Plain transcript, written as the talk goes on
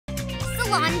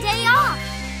salon day off.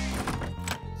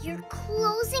 You're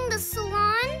closing the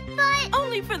salon, but...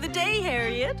 Only for the day,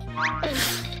 Harriet. What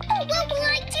will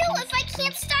I do if I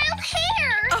can't style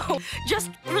hair? Oh,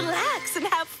 just relax and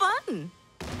have fun.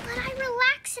 But I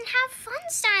relax and have fun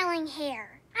styling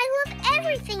hair. I love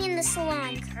everything in the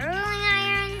salon. Curling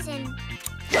irons and...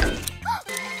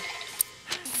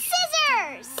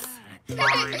 scissors!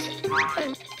 Hair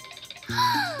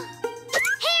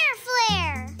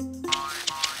flare!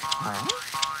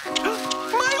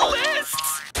 My lists!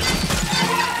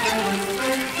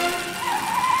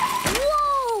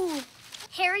 Whoa!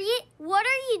 Harriet, what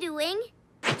are you doing?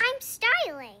 I'm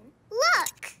styling.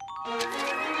 Look!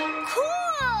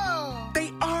 Cool!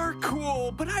 They are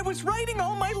cool, but I was writing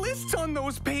all my lists on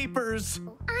those papers.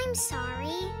 I'm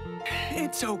sorry.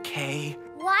 It's okay.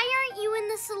 Why aren't you in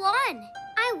the salon?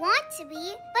 I want to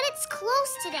be, but it's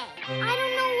closed today. I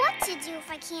don't know what to do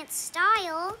if I can't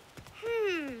style.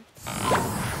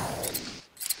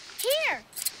 Here,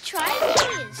 try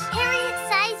these.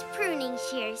 Harriet-sized pruning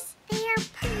shears. They are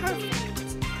perfect.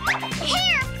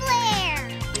 Hair flare!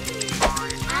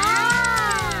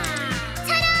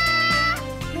 Ta-da!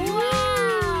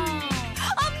 Wow!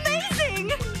 Amazing!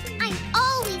 I'm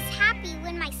always happy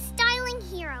when my styling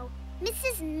hero,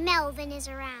 Mrs. Melvin, is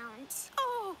around.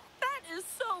 Oh, that is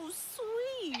so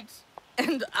sweet.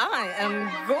 And I am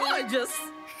gorgeous.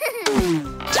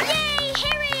 Yay,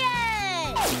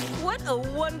 Harriet! What a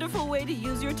wonderful way to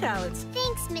use your talents.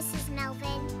 Thanks, Mrs.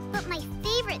 Melvin. But my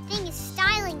favorite thing is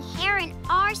styling hair in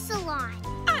our salon.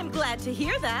 I'm glad to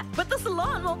hear that, but the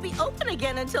salon won't be open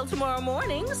again until tomorrow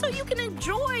morning, so you can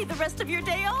enjoy the rest of your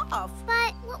day off.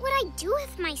 But what would I do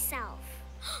with myself?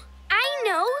 I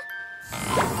know!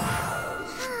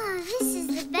 This is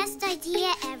the best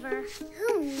idea ever.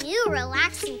 Who knew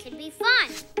relaxing could be fun?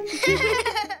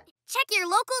 Check your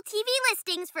local TV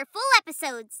listings for full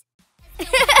episodes.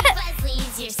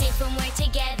 Fuzzlies, you're safe from where